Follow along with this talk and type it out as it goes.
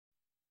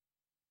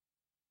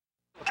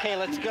Okay,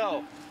 let's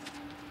go.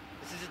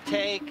 This is a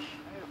take.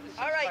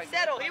 All right,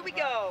 settle. Here we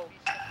go.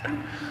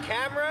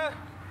 Camera.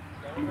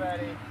 Get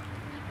ready.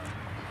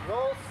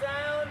 Roll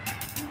sound.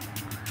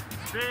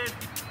 Spin.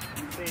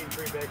 Scene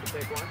 3, Baker,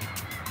 take 1.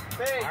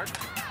 Fake. Mark.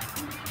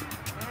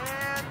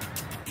 And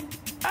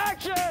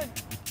action!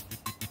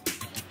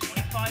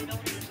 25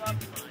 millimeters up.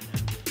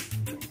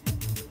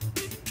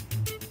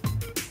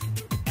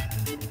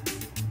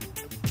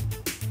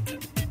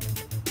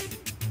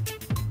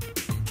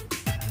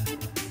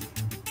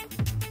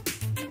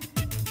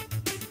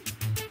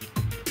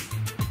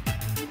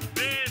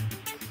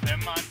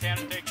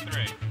 Montana takes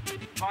 3.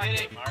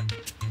 Mark. Mark.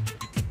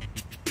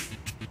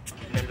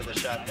 Remember the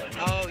shot there.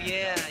 Oh,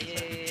 yeah.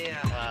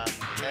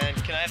 And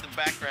can I have the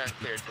background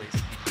cleared,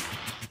 please?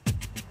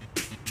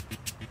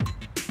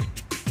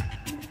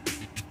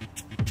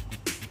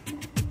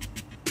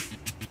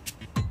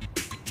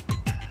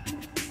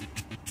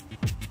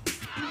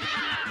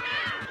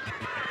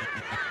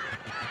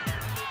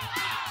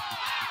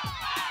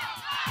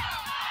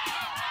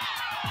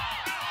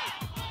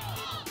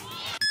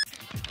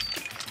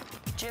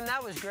 Jim,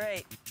 that was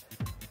great.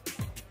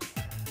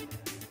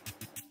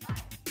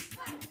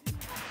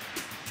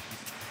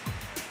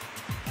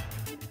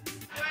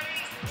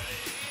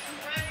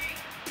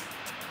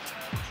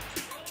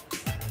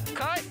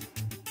 Cut.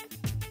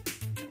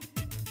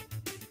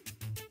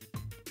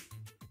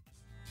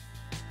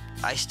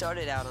 I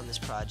started out on this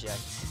project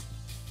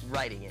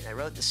writing it. I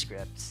wrote the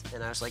script,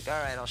 and I was like, all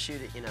right, I'll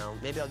shoot it, you know,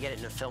 maybe I'll get it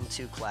in a Film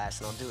 2 class,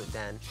 and I'll do it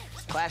then.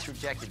 Class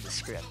rejected the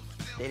script.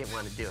 They didn't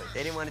want to do it.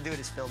 They didn't want to do it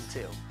as Film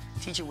 2.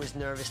 Teacher was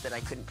nervous that I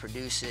couldn't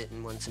produce it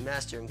in one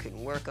semester and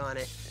couldn't work on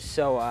it.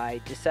 So I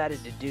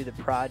decided to do the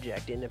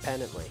project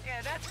independently.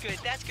 Yeah, that's good,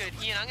 that's good.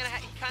 Ian, I'm gonna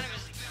he kind of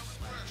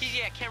is,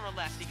 yeah, camera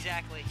left,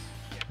 exactly.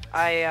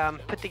 I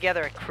put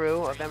together a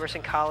crew of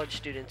Emerson College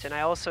students, and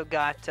I also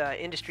got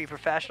industry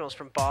professionals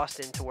from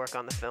Boston to work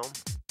on the film.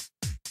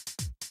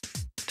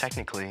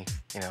 Technically,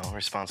 you know,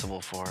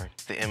 responsible for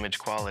the image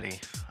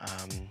quality,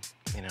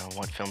 you know,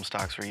 what film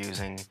stocks we're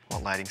using,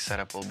 what lighting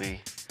setup we'll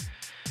be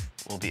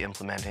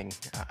implementing.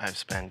 I've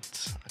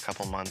spent a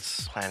couple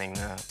months planning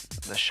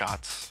the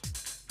shots,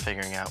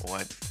 figuring out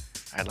what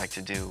I'd like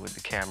to do with the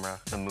camera,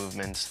 the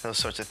movements, those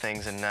sorts of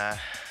things, and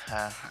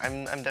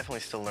I'm definitely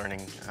still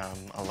learning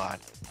a lot.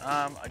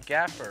 A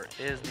gaffer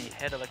is the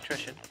head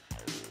electrician.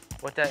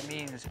 What that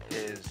means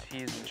is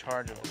he's in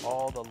charge of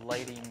all the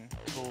lighting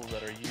tools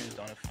that are used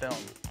on a film.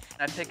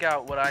 I pick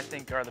out what I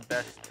think are the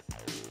best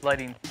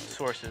lighting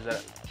sources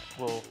that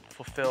will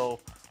fulfill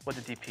what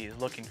the DP is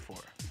looking for.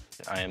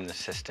 I am the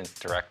assistant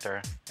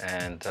director,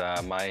 and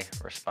my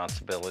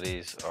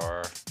responsibilities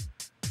are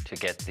to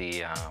get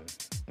the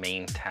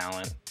main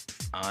talent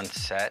on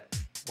set,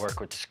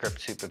 work with the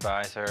script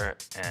supervisor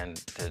and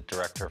the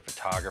director of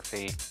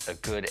photography. A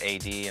good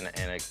AD and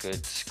a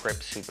good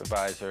script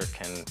supervisor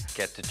can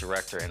get the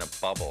director in a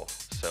bubble,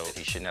 so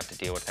he shouldn't have to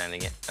deal with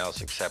anything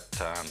else except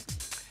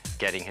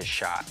getting his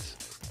shots.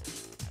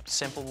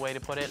 Simple way to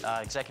put it,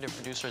 executive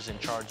producer is in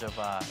charge of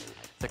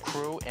the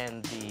crew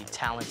and the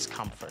talent's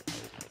comfort.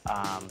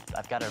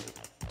 I've got to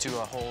do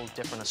a whole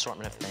different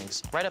assortment of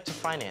things, right up to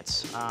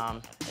finance.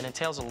 It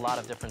entails a lot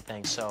of different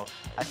things. So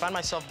I find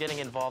myself getting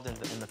involved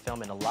in the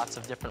film in lots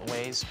of different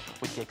ways,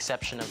 with the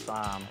exception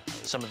of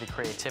some of the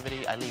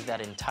creativity. I leave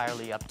that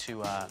entirely up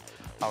to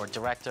our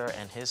director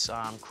and his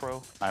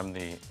crew. I'm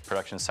the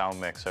production sound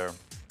mixer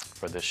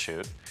for this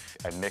shoot.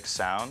 I mix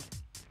sound,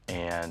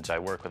 and I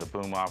work with a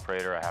boom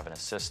operator. I have an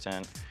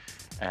assistant,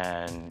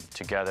 and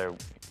together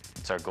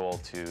it's our goal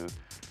to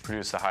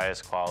produce the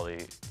highest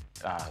quality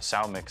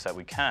sound mix that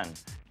we can.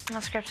 The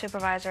script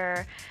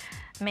supervisor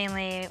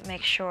mainly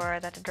makes sure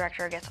that the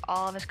director gets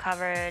all of his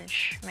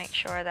coverage, make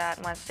sure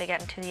that once they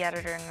get into the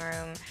editing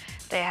room,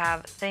 they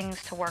have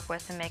things to work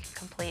with to make a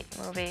complete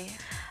movie.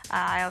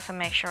 I also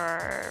make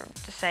sure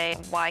to say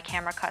why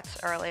camera cuts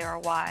early or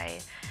why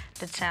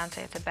did sound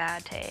say it's a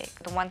bad take.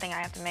 The one thing I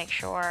have to make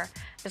sure,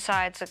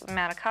 besides the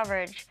amount of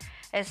coverage,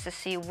 is to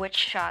see which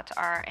shots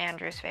are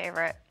Andrew's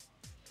favorite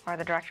or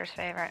the director's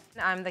favorite.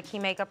 I'm the key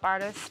makeup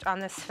artist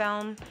on this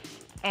film,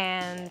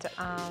 and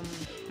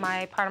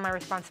part of my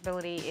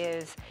responsibility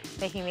is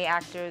making the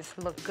actors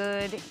look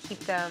good, keep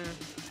them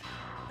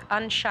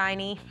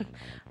unshiny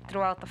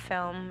throughout the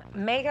film.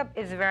 Makeup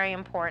is very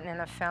important in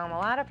a film. A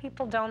lot of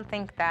people don't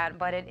think that,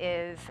 but it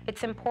is.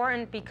 It's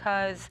important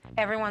because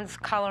everyone's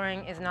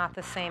coloring is not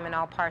the same in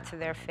all parts of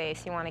their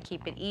face. You want to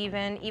keep it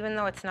even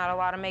though it's not a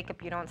lot of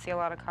makeup, you don't see a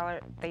lot of color,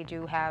 they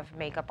do have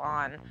makeup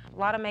on. A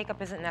lot of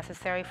makeup isn't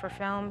necessary for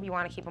film. You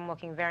want to keep them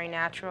looking very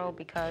natural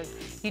because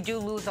you do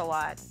lose a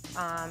lot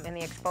in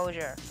the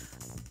exposure.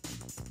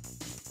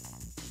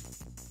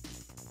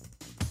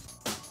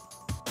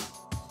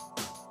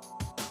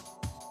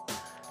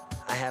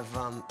 I have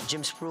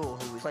Jim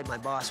Spruill, who played my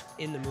boss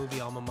in the movie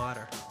Alma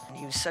Mater. And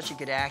he was such a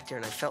good actor,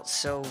 and I felt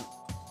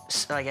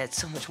like I had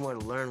so much more to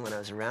learn when I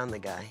was around the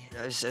guy.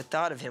 I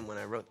thought of him when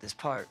I wrote this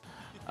part.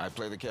 I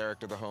play the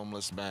character, the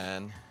homeless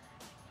man.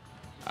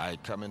 I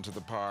come into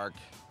the park,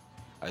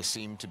 I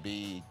seem to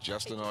be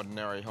just an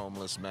ordinary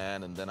homeless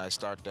man, and then I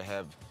start to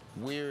have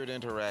weird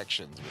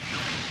interactions with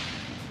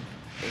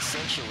people.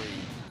 Essentially,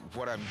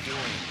 what I'm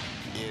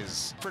doing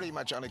is pretty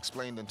much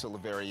unexplained until the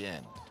very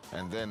end.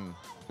 And then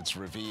it's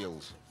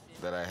revealed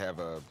that I have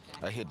a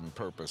hidden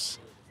purpose,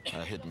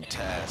 a hidden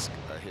task,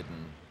 a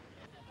hidden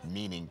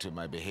meaning to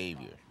my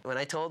behavior. When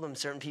I told them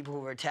certain people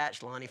who were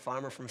attached, Lonnie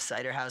Farmer from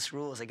Cider House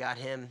Rules, I got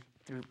him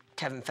through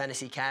Kevin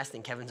Fennessy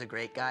Casting. Kevin's a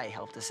great guy. He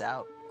helped us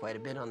out quite a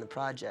bit on the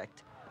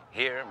project.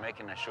 Here,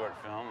 making a short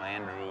film,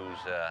 Andrew's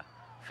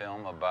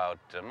film about,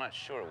 I'm not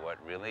sure what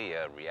really,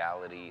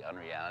 reality,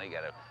 unreality.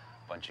 Got a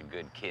bunch of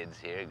good kids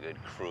here,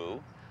 good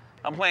crew.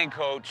 I'm playing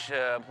coach,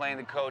 playing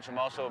the coach. I'm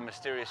also a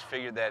mysterious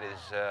figure that is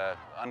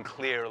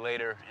unclear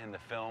later in the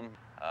film.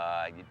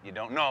 You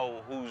don't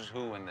know who's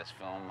who in this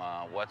film,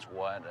 what's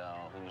what,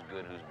 who's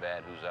good, who's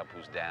bad, who's up,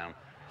 who's down.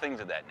 Things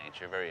of that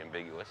nature, very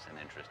ambiguous and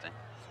interesting.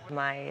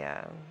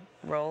 My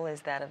role is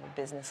that of a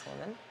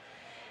businesswoman.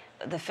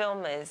 The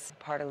film is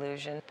part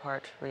illusion,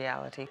 part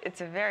reality.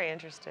 It's a very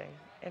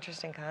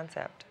interesting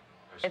concept.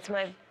 It's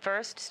my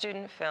first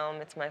student film.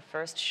 It's my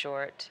first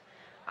short.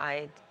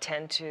 I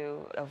tend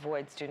to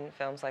avoid student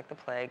films like the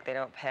plague. They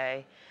don't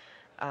pay,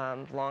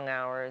 long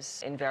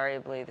hours.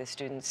 Invariably, the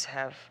students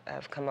have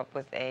come up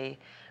with a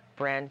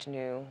brand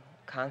new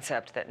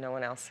concept that no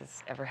one else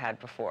has ever had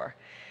before,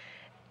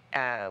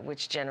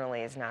 which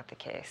generally is not the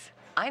case.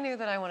 I knew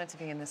that I wanted to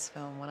be in this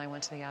film when I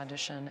went to the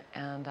audition,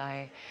 and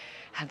I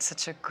had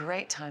such a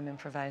great time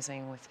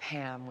improvising with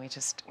Pam.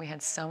 We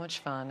had so much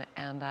fun,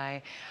 and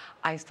I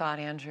thought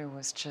Andrew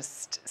was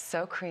just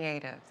so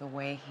creative, the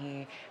way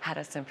he had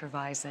us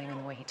improvising and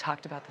the way he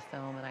talked about the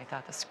film, and I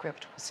thought the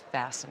script was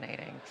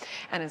fascinating.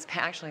 And as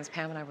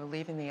Pam and I were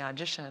leaving the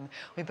audition,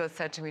 we both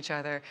said to each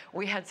other,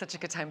 we had such a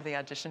good time at the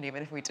audition,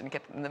 even if we didn't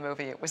get in the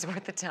movie, it was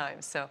worth the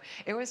time. So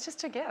it was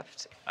just a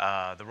gift.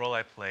 The role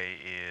I play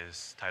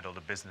is titled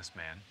A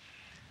Businessman,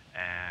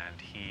 and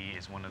he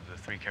is one of the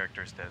three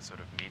characters that sort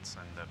of meets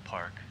in the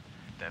park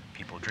that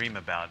people dream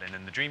about. And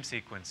in the dream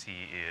sequence,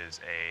 he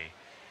is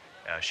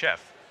a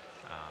chef,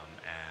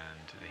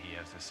 and he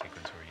has this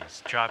sequence where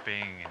he's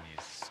chopping and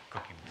he's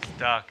cooking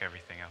duck,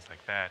 everything else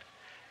like that.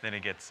 Then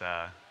it gets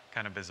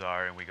kind of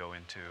bizarre, and we go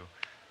into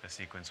a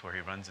sequence where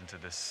he runs into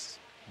this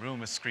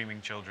room of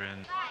screaming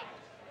children,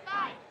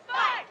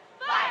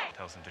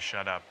 tells them to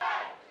shut up.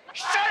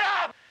 Shut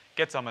up!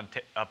 Gets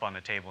up on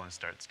the table and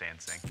starts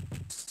dancing.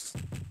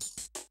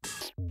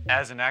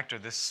 As an actor,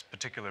 this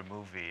particular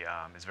movie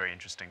is very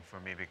interesting for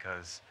me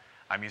because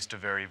I'm used to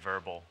very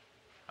verbal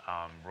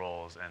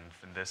roles, and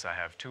in this I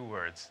have 2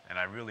 words, and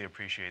I really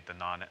appreciate the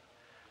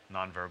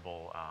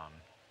non-verbal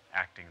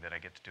acting that I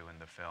get to do in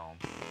the film.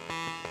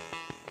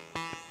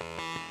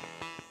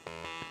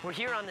 We're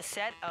here on the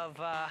set of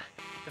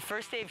the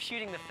first day of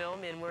shooting the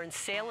film, and we're in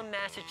Salem,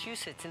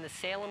 Massachusetts, in the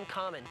Salem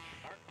Common.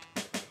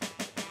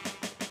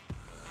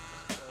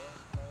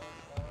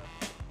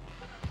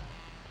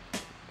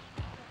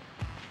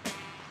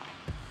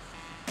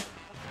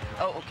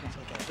 Oh,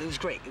 okay. It was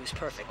great. It was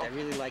perfect. I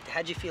really liked it.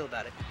 How'd you feel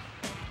about it?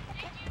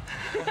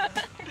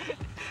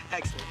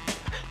 Excellent.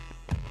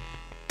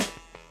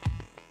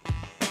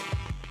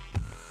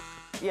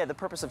 Yeah, the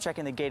purpose of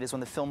checking the gate is when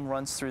the film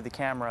runs through the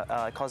camera,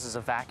 it causes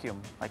a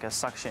vacuum, like a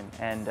suction,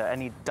 and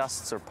any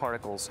dusts or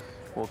particles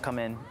will come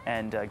in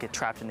and get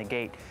trapped in the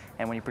gate.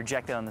 And when you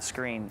project it on the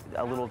screen,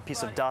 a little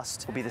piece of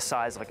dust will be the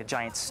size of like a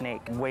giant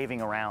snake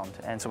waving around.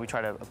 And so we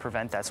try to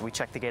prevent that. So we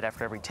check the gate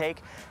after every take.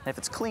 And if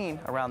it's clean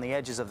around the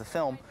edges of the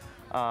film,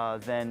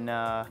 then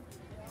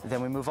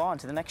we move on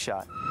to the next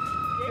shot.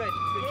 Good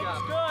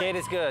job. Gate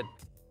is good.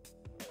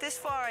 This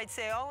far, I'd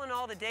say all in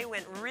all, the day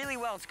went really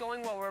well. It's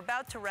going well. We're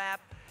about to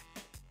wrap.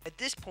 At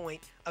this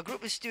point, a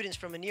group of students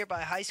from a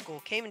nearby high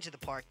school came into the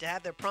park to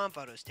have their prom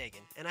photos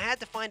taken, and I had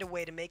to find a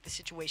way to make the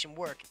situation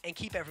work and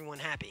keep everyone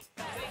happy.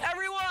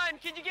 Everyone,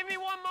 can you give me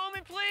one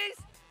moment, please?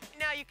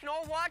 Now, you can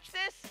all watch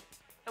this,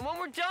 and when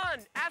we're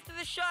done, after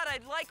the shot,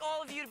 I'd like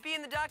all of you to be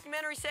in the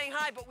documentary saying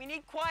hi, but we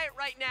need quiet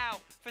right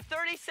now for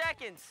 30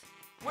 seconds.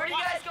 Where do you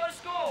guys go to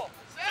school?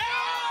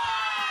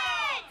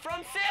 Salem!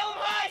 From Salem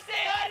High,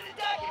 say hi to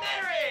the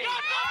documentary!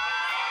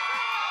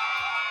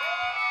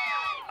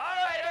 All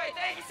right,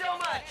 thank you so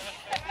much.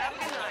 Have a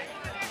good night.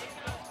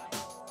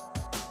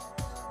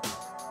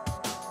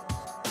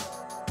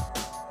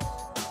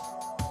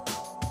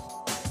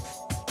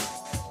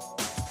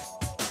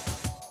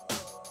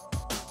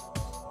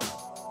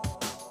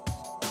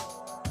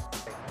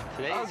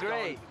 Today's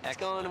great. It's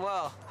going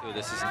well. Dude,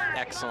 this is an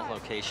excellent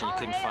location. You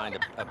couldn't find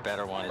a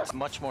better one. It's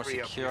much more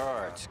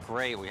secure. It's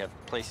great. We have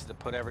places to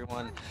put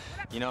everyone.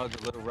 You know, the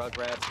little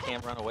rugrats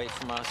can't run away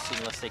from us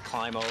unless they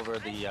climb over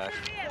the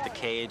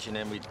cage, and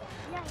then we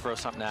throw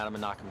something at them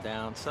and knock them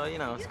down. So, you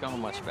know, it's going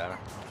much better.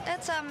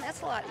 It's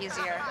a lot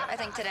easier, I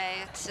think,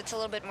 today. It's a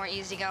little bit more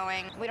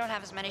easygoing. We don't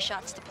have as many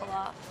shots to pull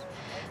off.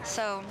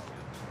 So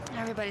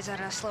everybody's at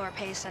a slower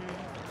pace and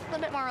a little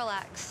bit more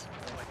relaxed.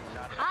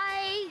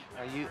 Hi.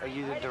 Are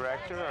you the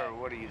director, or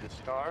what are you, the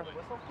star?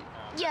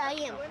 Yeah, I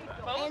am.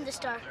 I am the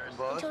star.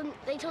 Both?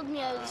 They told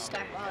me I was the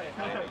star.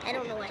 I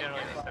don't know what.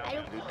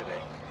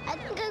 I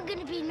think I'm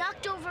gonna be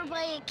knocked over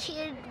by a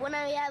kid when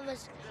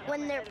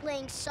when they're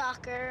playing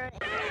soccer.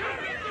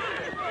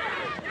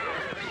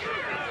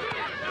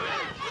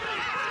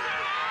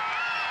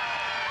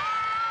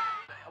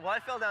 Well, I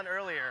fell down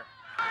earlier.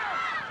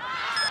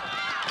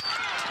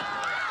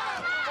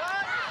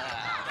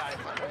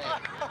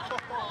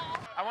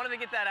 I wanted to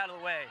get that out of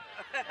the way.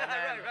 And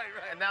then,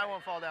 and now I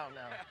won't fall down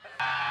now.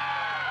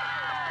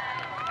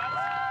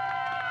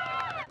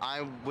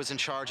 I was in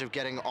charge of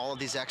getting all of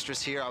these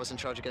extras here. I was in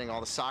charge of getting all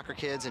the soccer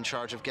kids, in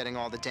charge of getting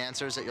all the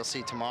dancers that you'll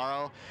see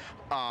tomorrow.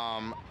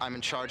 I'm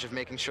in charge of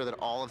making sure that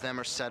all of them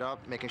are set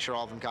up, making sure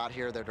all of them got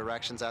here, their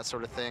directions, that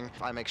sort of thing.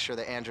 I make sure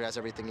that Andrew has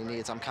everything he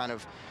needs. I'm kind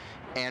of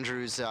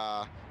Andrew's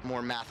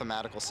more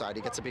mathematical side.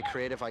 He gets to be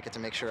creative. I get to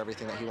make sure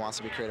everything that he wants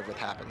to be creative with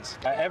happens.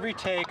 Every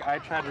take, I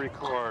try to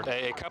record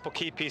a couple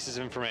key pieces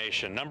of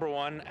information. Number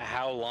one,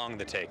 how long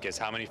the take is,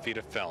 how many feet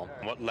of film,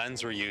 what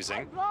lens we're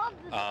using,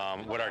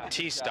 what our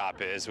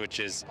T-stop is, which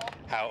is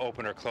how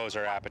open or close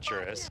our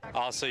aperture is.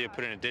 Also, you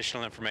put in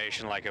additional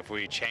information, like if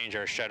we change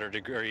our shutter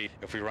degree,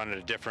 if we run at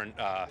a different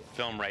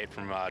film rate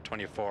from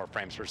 24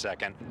 frames per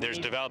second. There's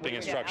developing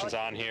instructions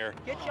on here.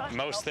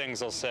 Most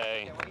things will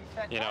say,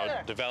 you know,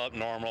 develop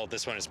normal.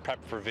 This one is prep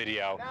for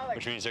video,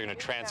 which means they're going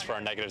to transfer our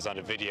negatives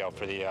onto video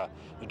for the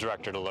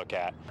director to look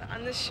at.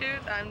 On this shoot,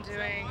 I'm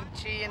doing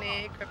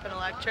G&E, grip and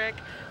electric,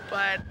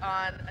 but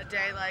on a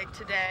day like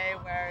today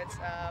where it's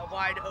a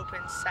wide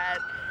open set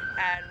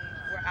and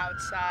we're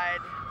outside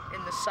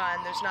in the sun,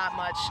 there's not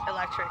much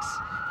electrics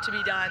to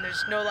be done.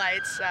 There's no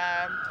lights,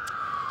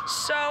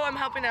 so I'm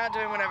helping out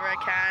doing whatever I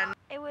can.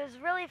 It was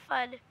really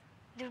fun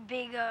to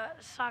be a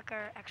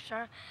soccer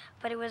extra,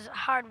 but it was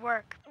hard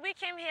work. We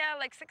came here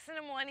like 6 in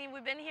the morning.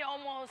 We've been here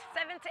almost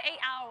 7 to 8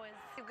 hours.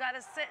 You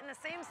gotta sit in the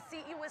same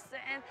seat you were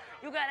sitting.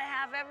 You gotta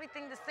have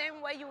everything the same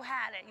way you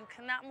had it. You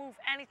cannot move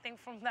anything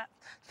from that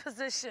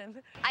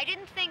position. I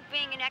didn't think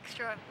being an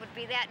extra would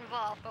be that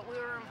involved, but we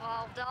were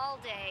involved all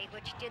day,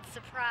 which did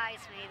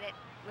surprise me that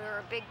we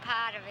were a big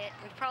part of it.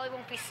 We probably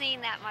won't be seeing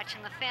that much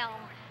in the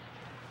film,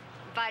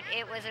 but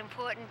it was an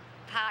important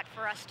part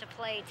for us to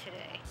play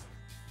today.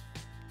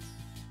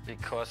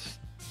 Because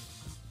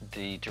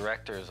the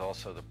director is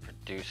also the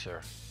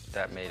producer,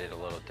 that made it a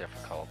little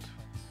difficult.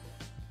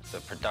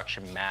 The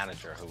production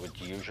manager, who would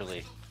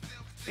usually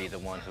be the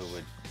one who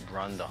would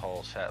run the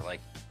whole set, like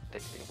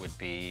it would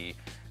be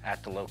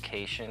at the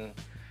location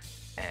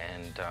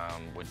and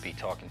would be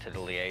talking to the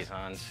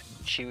liaisons.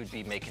 She would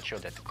be making sure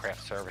that the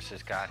craft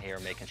services got here,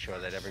 making sure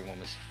that everyone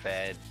was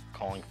fed,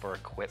 calling for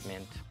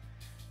equipment,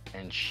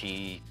 and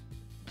she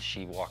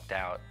walked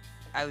out.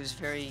 I was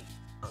very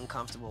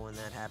uncomfortable when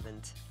that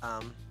happened,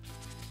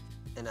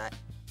 and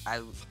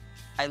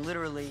I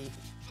literally,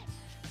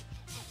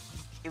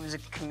 it was a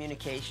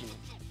communication.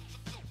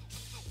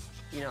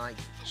 You know, like,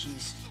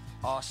 she's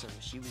awesome.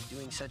 She was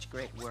doing such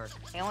great work.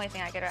 The only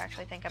thing I could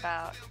actually think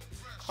about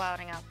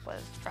clouding up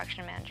was the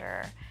production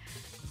manager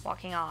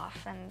walking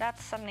off, and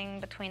that's something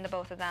between the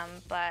both of them,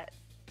 but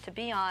to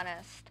be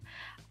honest,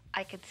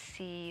 I could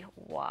see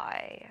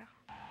why.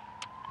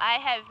 I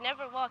have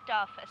never walked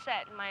off a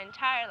set in my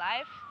entire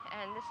life,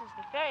 and this is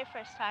the very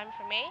first time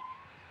for me.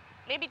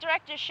 Maybe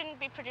directors shouldn't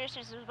be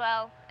producers as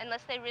well,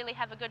 unless they really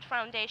have a good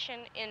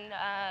foundation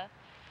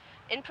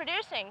in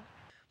producing.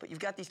 But you've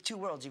got these two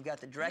worlds. You've got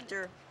the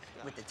director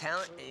with the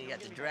talent, and you got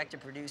the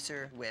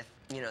director-producer with,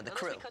 you know, the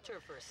crew.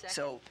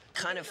 So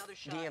kind of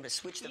being able to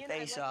switch the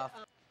face off,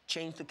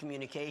 change the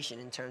communication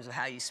in terms of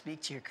how you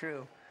speak to your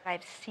crew.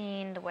 I've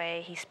seen the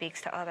way he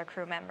speaks to other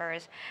crew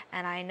members,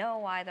 and I know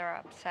why they're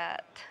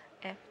upset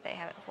if they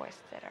haven't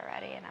voiced it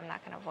already, and I'm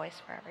not going to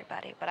voice for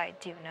everybody, but I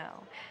do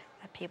know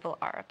that people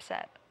are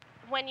upset.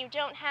 When you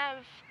don't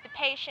have the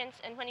patience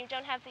and when you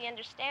don't have the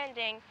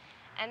understanding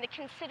and the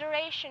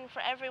consideration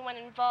for everyone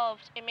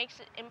involved, it makes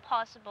it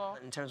impossible.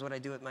 In terms of what I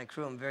do with my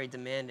crew, I'm very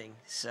demanding.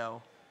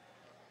 So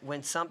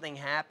when something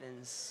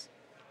happens,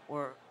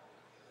 or,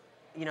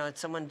 you know,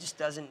 someone just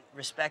doesn't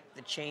respect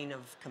the chain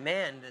of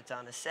command that's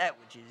on a set,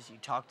 which is you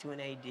talk to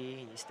an AD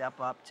and you step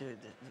up to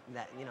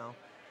that, you know,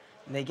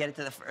 and they get it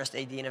to the first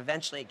AD, and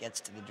eventually it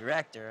gets to the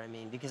director. I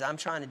mean, because I'm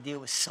trying to deal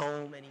with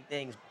so many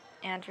things.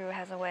 Andrew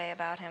has a way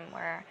about him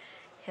where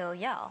he'll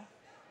yell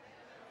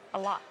a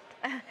lot.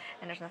 And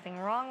there's nothing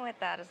wrong with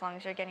that as long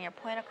as you're getting your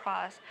point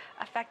across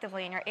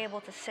effectively and you're able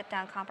to sit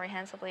down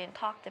comprehensively and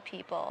talk to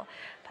people.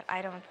 But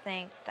I don't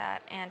think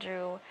that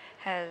Andrew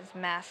has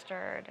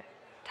mastered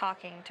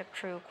talking to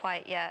crew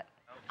quite yet.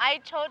 I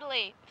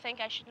totally think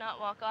I should not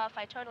walk off.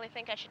 I totally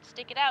think I should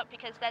stick it out,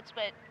 because that's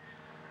what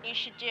you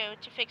should do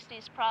to fix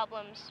these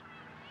problems.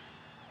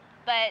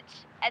 But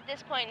at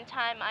this point in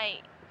time,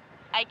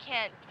 I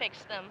can't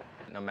fix them.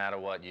 No matter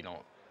what, you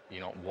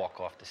don't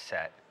walk off the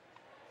set,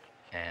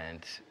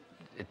 and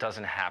it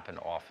doesn't happen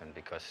often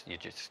because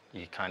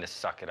you kind of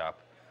suck it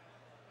up.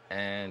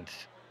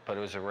 But it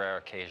was a rare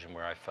occasion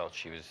where I felt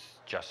she was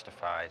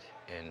justified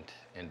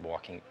in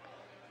walking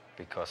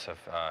because of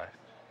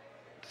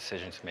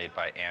decisions made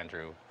by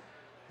Andrew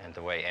and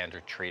the way Andrew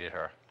treated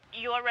her.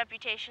 Your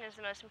reputation is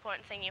the most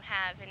important thing you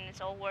have, and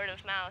it's all word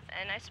of mouth.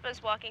 And I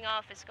suppose walking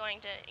off is going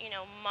to,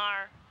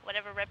 mar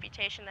whatever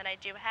reputation that I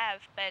do have.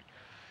 But,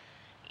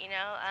 you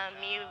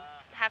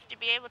have to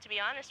be able to be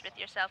honest with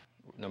yourself.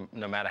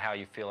 No matter how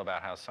you feel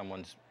about how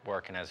someone's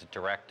working as a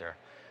director,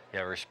 you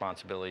have a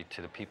responsibility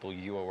to the people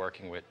you are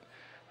working with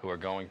who are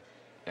going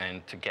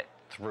and to get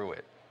through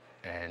it.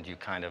 And you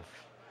kind of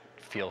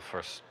feel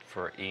for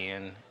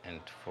Ian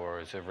and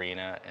for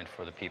Zarina and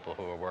for the people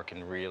who are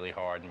working really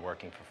hard and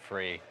working for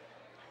free.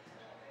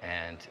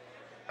 And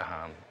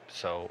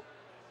so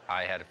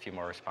I had a few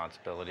more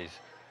responsibilities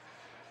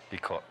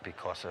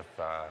because of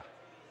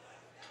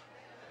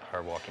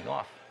her walking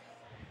off.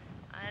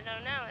 I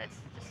don't know. It's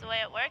just the way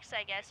it works,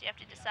 I guess. You have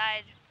to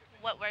decide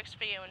what works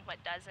for you and what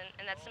doesn't.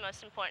 And that's the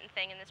most important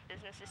thing in this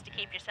business, is to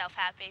keep yourself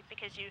happy,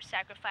 because you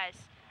sacrifice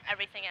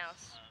everything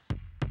else.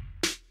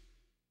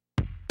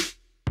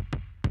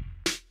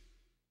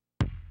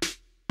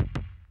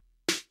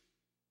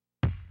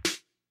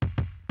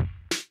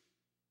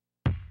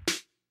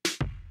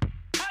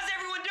 How's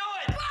everyone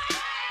doing?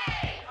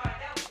 Great! All right,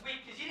 that was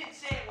weak because you didn't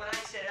say it when I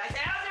said it. I said,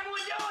 how's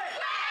everyone doing?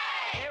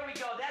 Great! There we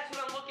go. That's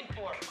what I'm looking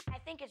for. I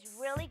think it's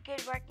really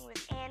good working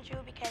with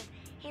Andrew because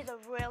he's a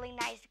really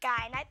nice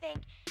guy, and I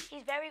think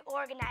he's very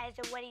organized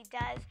in what he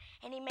does,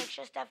 and he makes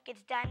sure stuff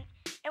gets done,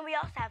 and we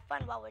also have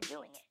fun while we're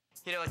doing it.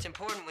 It's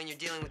important when you're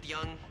dealing with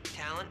young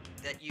talent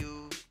that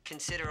you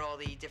consider all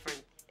the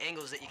different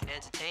angles that you can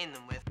entertain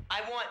them with.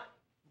 I want,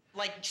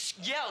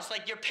 yells,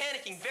 like you're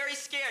panicking, very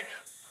scared.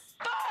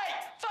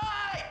 Fight!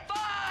 Fight!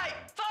 Fight!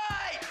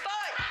 Fight!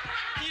 Fight!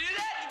 Can you do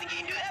that? You think you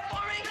can do that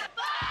for me?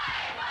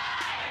 Fight!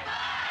 Fight!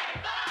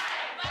 Fight!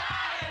 Fight!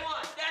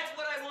 Fight! That's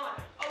what I want.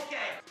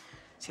 Okay.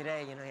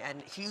 Today, I had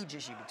a huge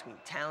issue between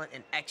talent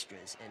and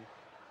extras, and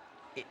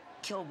it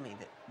killed me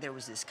that there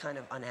was this kind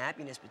of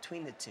unhappiness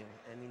between the two.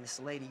 I mean, this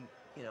lady,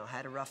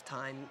 had a rough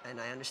time, and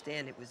I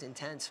understand it was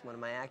intense. One of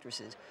my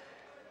actresses,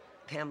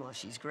 Pamela,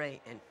 she's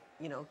great, and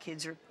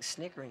kids are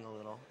snickering a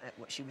little at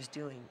what she was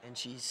doing, and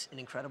she's an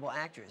incredible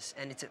actress,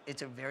 and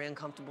it's a very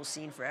uncomfortable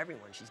scene for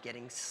everyone. She's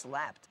getting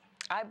slapped.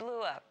 I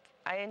blew up.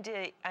 I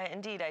did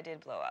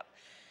blow up.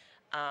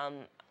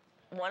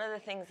 One of the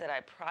things that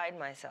I pride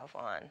myself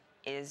on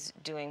is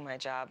doing my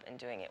job and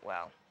doing it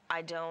well.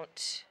 I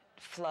don't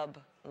flub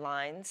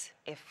lines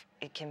if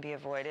it can be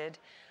avoided,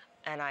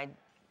 and I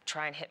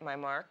try and hit my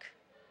mark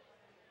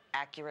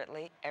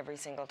accurately every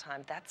single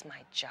time. That's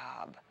my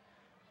job.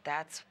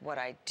 That's what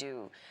I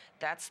do.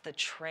 That's the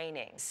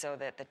training so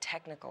that the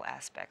technical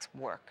aspects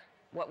work.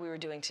 What we were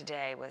doing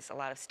today was a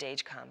lot of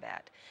stage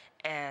combat,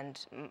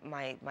 and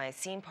my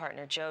scene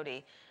partner,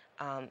 Jody,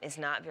 is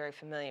not very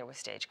familiar with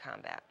stage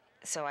combat.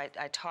 So I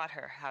taught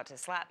her how to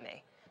slap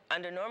me.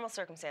 Under normal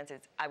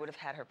circumstances, I would have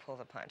had her pull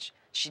the punch.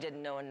 She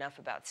didn't know enough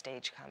about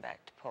stage combat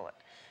to pull it.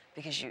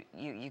 Because you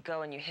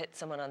go and you hit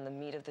someone on the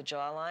meat of the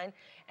jawline,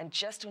 and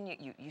just when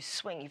you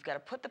swing, you've got to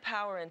put the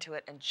power into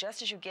it, and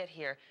just as you get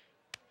here,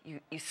 you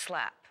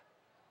slap.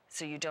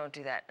 So you don't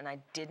do that. And I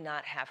did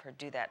not have her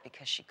do that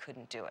because she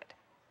couldn't do it.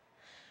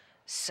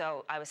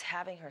 So I was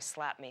having her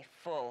slap me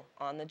full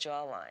on the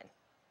jawline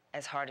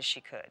as hard as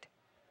she could.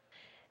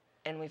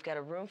 And we've got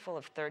a room full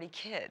of 30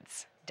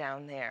 kids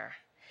down there.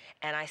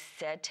 And I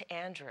said to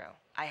Andrew,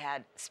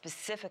 I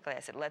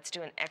said, let's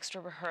do an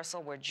extra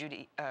rehearsal where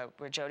Jody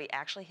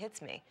actually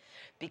hits me,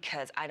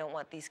 because I don't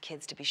want these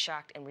kids to be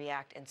shocked and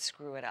react and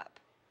screw it up,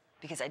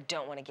 because I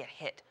don't want to get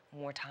hit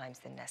more times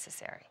than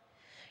necessary.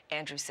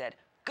 Andrew said,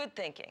 good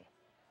thinking.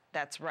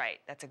 That's right.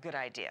 That's a good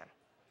idea.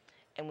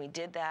 And we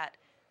did that.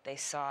 They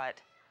saw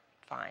it.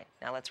 Fine.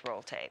 Now let's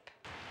roll tape.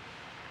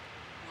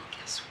 Well,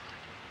 guess what?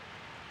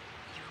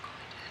 You're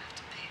going to have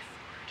to pay for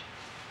it.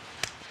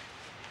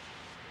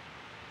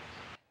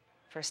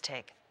 First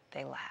take,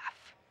 they laugh.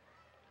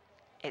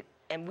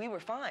 And we were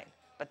fine,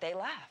 but they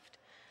laughed.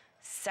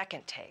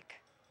 Second take,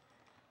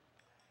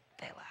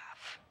 they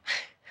laugh.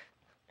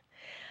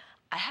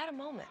 I had a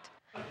moment.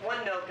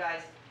 One note,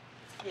 guys.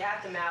 You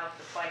have to mouth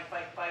the fight,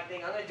 fight, fight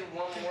thing. I'm going to do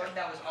one more.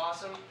 That was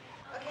awesome.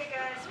 Okay,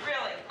 guys,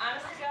 really,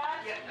 honest to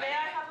God, may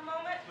I have a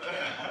moment?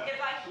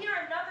 If I hear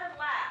another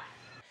laugh.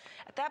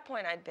 At that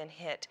point, I'd been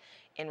hit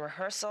in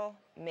rehearsal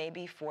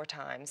maybe 4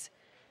 times,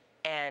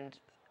 and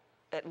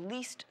at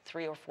least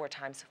 3 or 4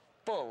 times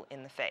full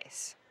in the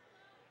face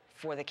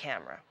for the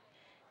camera.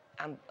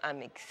 I'm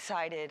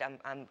excited,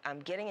 I'm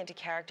getting into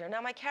character.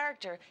 Now my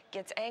character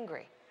gets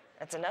angry.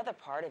 That's another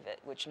part of it,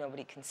 which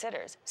nobody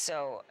considers.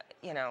 So,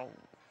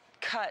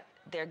 cut,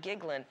 they're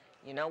giggling.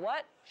 You know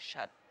what?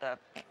 Shut the...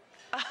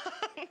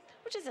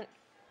 Which isn't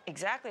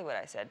exactly what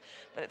I said,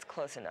 but it's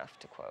close enough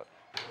to quote.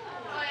 Oh,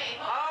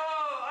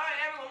 all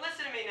right, everyone,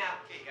 listen to me now.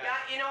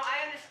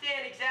 I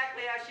understand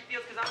exactly how she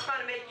feels, because I'm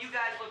trying to make you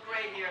guys look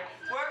great here.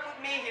 Work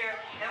with me here,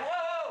 and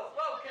whoa,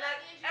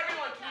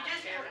 everyone, can you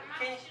just,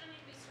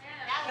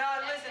 no,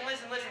 listen.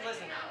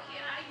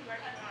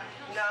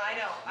 No, I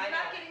know.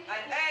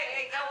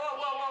 Hey,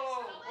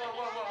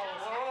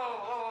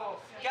 whoa.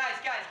 Guys.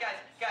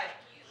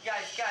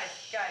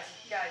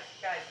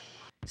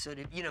 So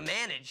to, you know,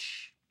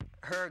 manage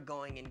her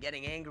going and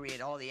getting angry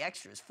at all the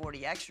extras,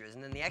 40 extras,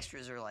 and then the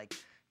extras are like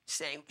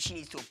saying she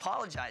needs to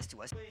apologize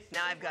to us.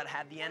 Now I've got to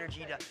have the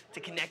energy to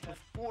connect with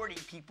 40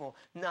 people,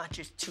 not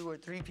just 2 or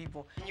 3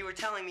 people. And you were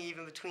telling me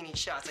even between each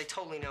shots, I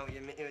totally know what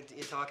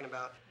you're talking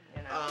about.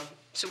 You know.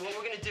 So what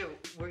we're gonna do,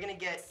 we're gonna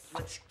get,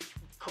 I'm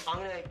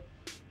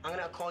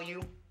gonna call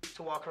you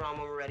to walk around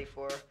when we're ready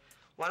for her.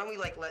 Why don't we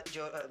like let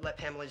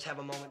Pamela just have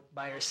a moment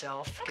by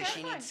herself, because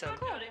she needs some.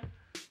 Cool.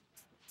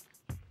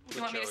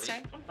 You want me to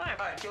stay? I'm fine.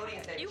 All right, Jody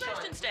can stay. You guys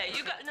can stay.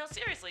 You got no,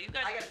 seriously. You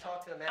guys. I gotta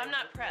talk to the manager. I'm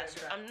not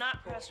pressed. I'm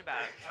not pressed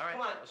about it. All right.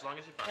 Come on. As long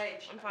as you're fine. Hey,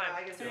 I'm fine.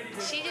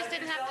 She just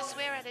didn't have to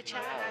swear at a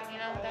child. You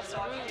know, that's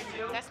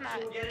rude. That's not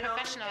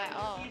professional at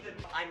all.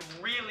 I'm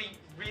really,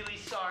 really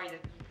sorry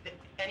that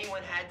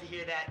anyone had to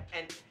hear that,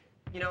 and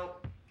you know,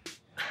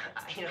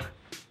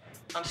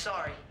 I'm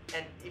sorry.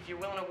 And if you're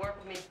willing to work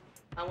with me,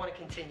 I want to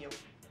continue.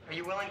 Are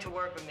you willing to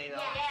work with me,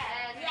 though?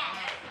 Yes.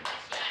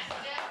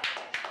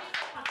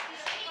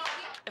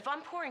 If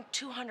I'm pouring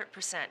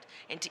 200%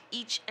 into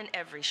each and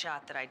every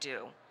shot that I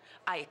do,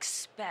 I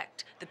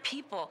expect the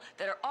people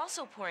that are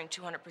also pouring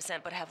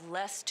 200% but have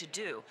less to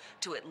do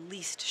to at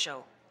least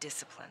show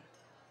discipline.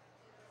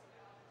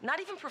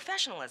 Not even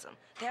professionalism.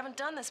 They haven't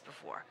done this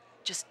before.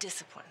 Just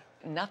discipline.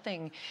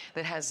 Nothing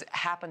that has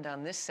happened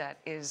on this set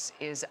is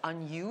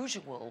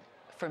unusual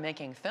for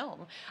making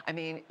film. I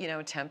mean, you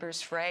know,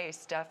 tempers fray,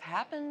 stuff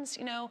happens,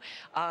 you know.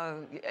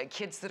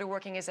 Kids that are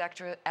working as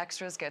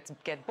extras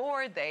get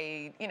bored,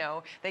 they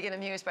get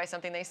amused by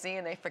something they see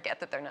and they forget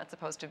that they're not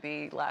supposed to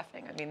be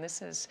laughing. I mean,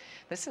 this is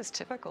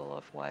typical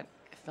of what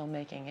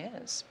filmmaking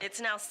is.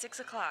 It's now 6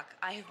 o'clock.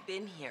 I have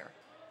been here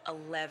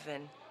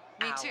 11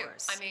 Me hours. too.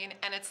 I mean,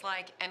 and it's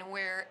like, and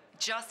we're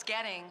just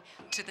getting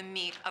to the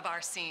meat of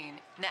our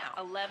scene now.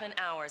 11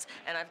 hours,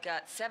 and I've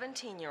got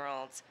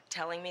 17-year-olds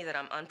telling me that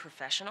I'm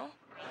unprofessional.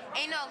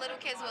 Ain't no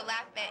little kids will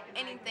laugh at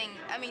anything.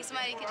 I mean,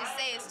 somebody could just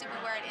say a stupid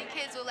word and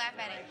kids will laugh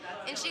at it.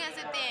 And she gonna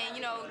sit there and,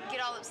 you know,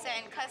 get all upset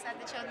and cuss at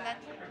the children. That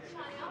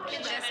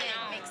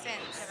doesn't make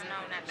sense.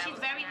 She's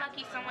very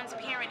lucky someone's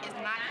parent is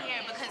not here,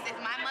 because if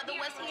my mother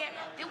was here,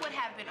 there would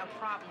have been a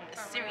problem, a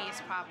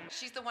serious problem.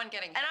 She's the one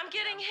getting hit. And I'm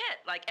getting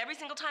hit, like, every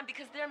single time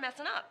because they're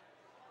messing up.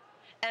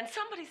 And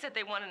somebody said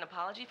they want an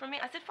apology from me.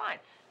 I said, fine.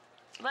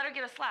 Let her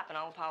get a slap and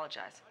I'll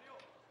apologize.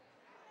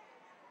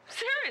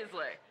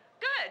 Seriously.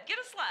 Good, get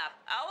a slap.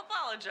 I'll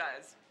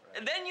apologize.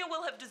 And then you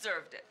will have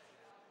deserved it.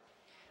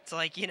 It's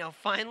like, you know,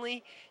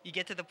 finally you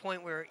get to the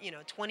point where, you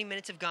know, 20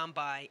 minutes have gone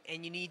by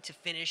and you need to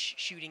finish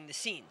shooting the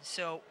scene.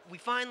 So we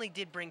finally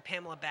did bring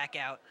Pamela back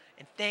out,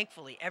 and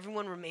thankfully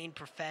everyone remained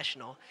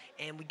professional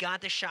and we got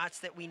the shots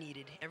that we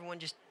needed. Everyone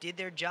just did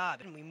their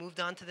job and we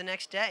moved on to the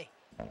next day.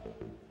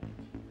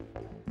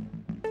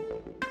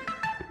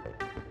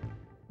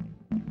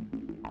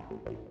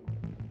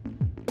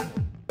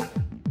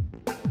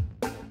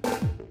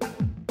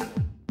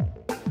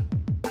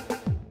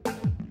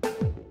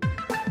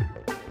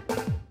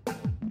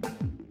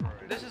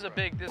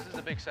 This is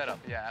a big setup.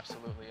 Yeah,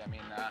 absolutely. I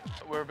mean,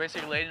 we're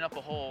basically lighting up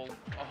a whole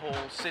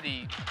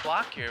city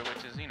block here,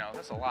 which is, you know,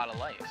 that's a lot of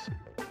lights.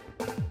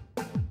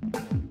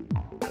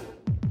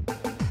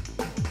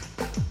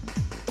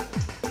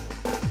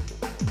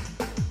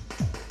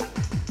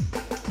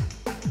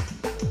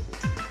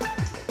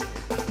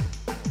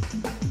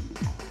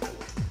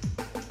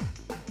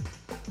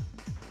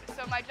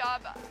 So my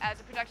job as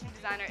a production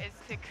designer is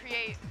to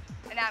create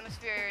an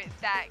atmosphere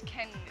that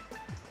can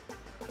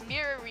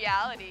mirror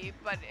reality,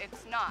 but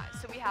it's not.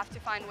 So we have to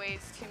find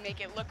ways to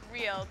make it look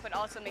real, but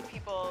also make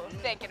people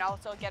think and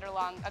also get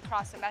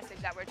across the message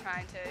that we're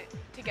trying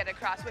to get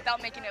across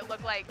without making it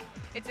look like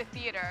it's a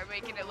theater,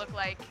 making it look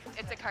like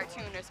it's a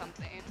cartoon or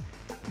something.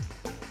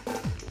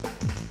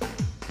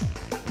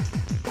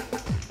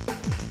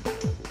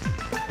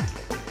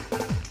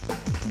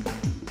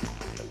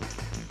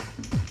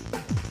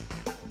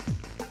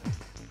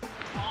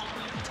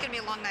 It's gonna be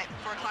a long night,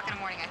 4 o'clock in the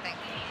morning, I think.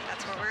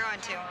 That's what we're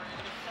going to.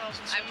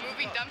 I'm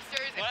moving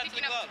dumpsters and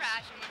picking up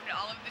trash and moving it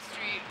all over the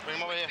street Bring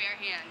 'em over with here. bare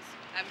hands.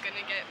 I'm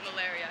gonna get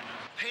malaria.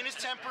 Pain is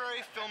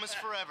temporary, film is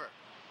forever.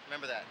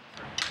 Remember that.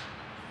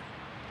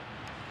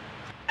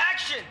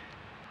 Action!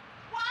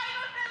 Why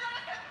don't they let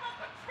us have full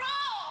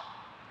control?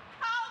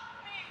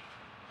 Help me,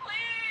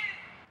 please.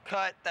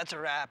 Cut, that's a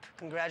wrap.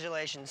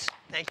 Congratulations.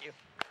 Thank you.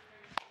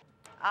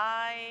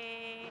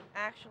 I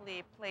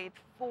actually played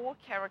 3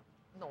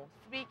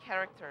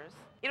 characters.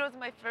 It was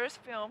my first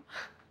film,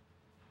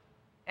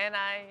 and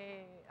I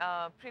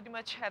pretty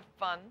much had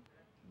fun.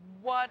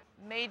 What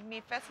made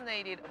me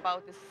fascinated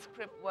about this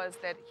script was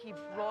that he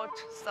brought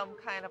some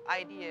kind of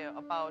idea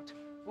about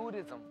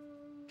Buddhism,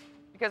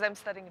 because I'm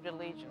studying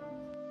religion.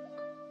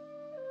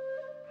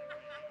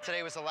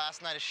 Today was the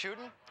last night of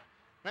shooting.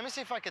 Let me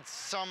see if I could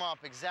sum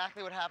up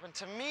exactly what happened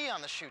to me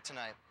on the shoot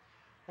tonight.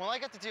 Well, I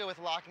got to deal with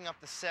locking up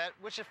the set,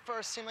 which at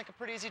first seemed like a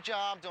pretty easy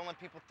job. Don't let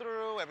people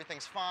through,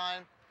 everything's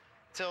fine,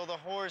 till the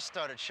whores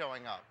started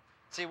showing up.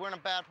 See, we're in a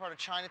bad part of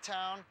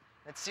Chinatown.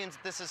 It seems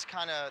that this is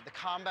kind of the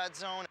combat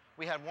zone.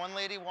 We had one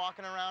lady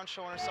walking around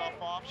showing herself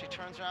off. She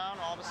turns around,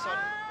 all of a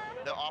sudden,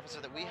 The officer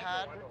that we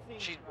had,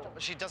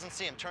 she doesn't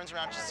see him, turns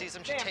around, she sees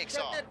him, she takes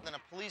off. Then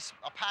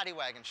a paddy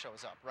wagon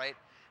shows up, right?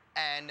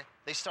 And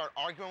they start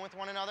arguing with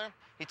one another.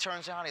 He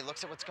turns around, he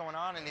looks at what's going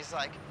on, and he's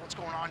like, what's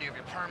going on? Do you have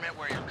your permit?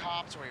 Where are your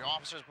cops? Where are your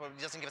officers? But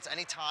he doesn't give us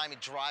any time. He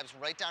drives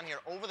right down here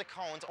over the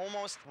cones,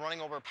 almost running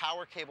over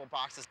power cable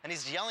boxes. And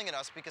he's yelling at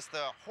us because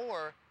the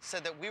whore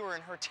said that we were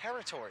in her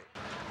territory.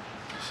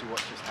 You see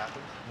what just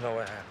happened? No,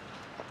 what happened?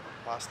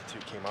 A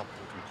prostitute came up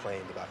and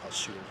complained about us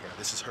shooting here.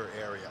 This is her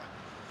area.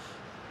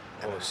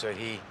 And so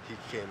he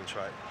came and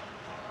tried.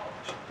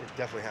 It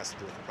definitely has to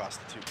do with the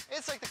prostitute.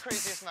 It's like the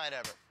craziest night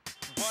ever.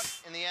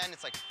 But in the end,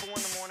 it's like 4 in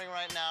the morning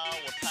right now.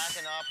 We're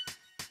packing up.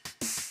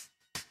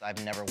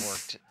 I've never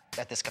worked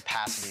at this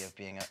capacity of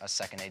being a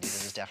second AD.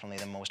 This is definitely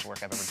the most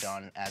work I've ever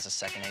done as a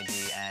second AD,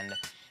 and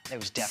it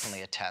was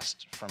definitely a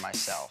test for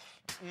myself.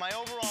 My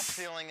overall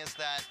feeling is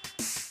that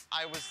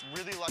I was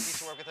really lucky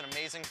to work with an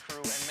amazing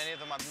crew, and many of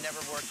them I've never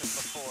worked with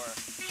before.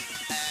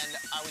 And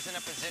I was in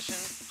a position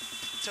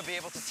to be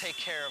able to take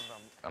care of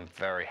them. I'm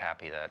very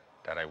happy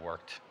that I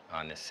worked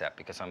on this set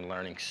because I'm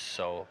learning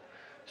so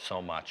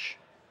much.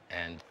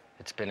 And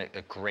it's been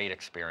a great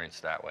experience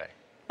that way.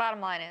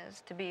 Bottom line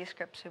is to be a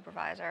script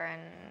supervisor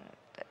and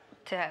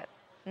to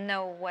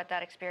know what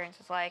that experience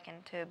is like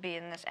and to be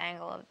in this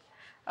angle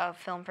of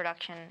film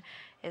production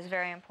is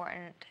very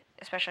important,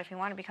 especially if you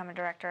want to become a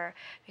director,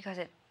 because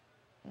it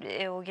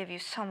will give you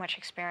so much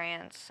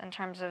experience in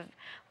terms of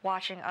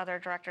watching other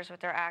directors with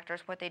their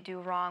actors, what they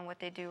do wrong, what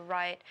they do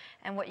right,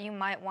 and what you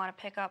might want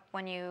to pick up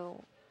when you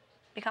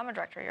become a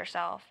director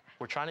yourself.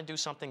 We're trying to do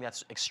something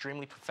that's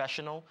extremely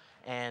professional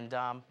and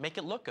make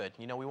it look good.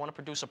 You know, we want to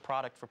produce a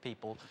product for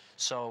people.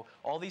 So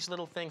all these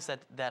little things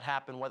that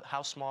happen,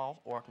 how small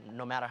or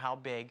no matter how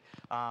big,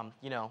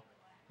 you know,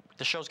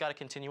 the show's got to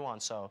continue on.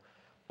 So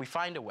we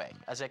find a way.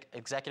 As an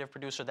executive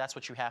producer, that's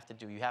what you have to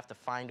do. You have to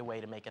find a way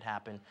to make it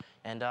happen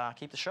and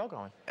keep the show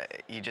going.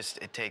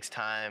 It takes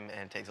time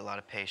and it takes a lot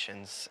of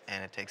patience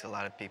and it takes a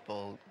lot of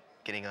people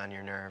getting on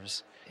your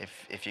nerves.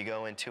 If you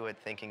go into it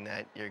thinking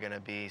that you're going to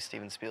be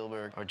Steven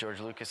Spielberg or George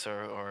Lucas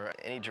or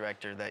any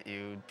director that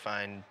you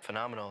find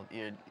phenomenal,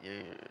 you're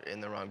in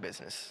the wrong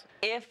business.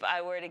 If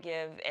I were to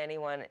give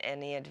anyone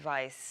any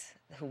advice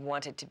who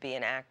wanted to be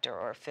an actor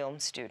or a film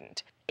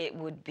student, it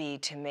would be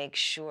to make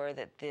sure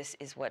that this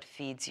is what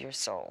feeds your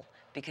soul,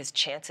 because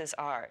chances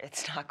are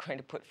it's not going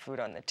to put food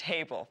on the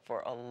table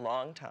for a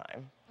long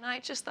time. And I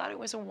just thought it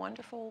was a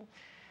wonderful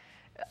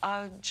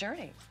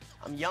journey.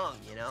 I'm young,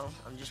 you know?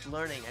 I'm just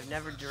learning. I've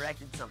never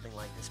directed something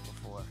like this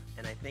before,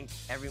 and I think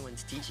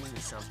everyone's teaching me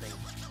something.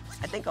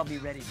 I think I'll be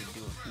ready to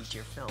do a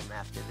feature film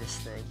after this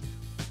thing.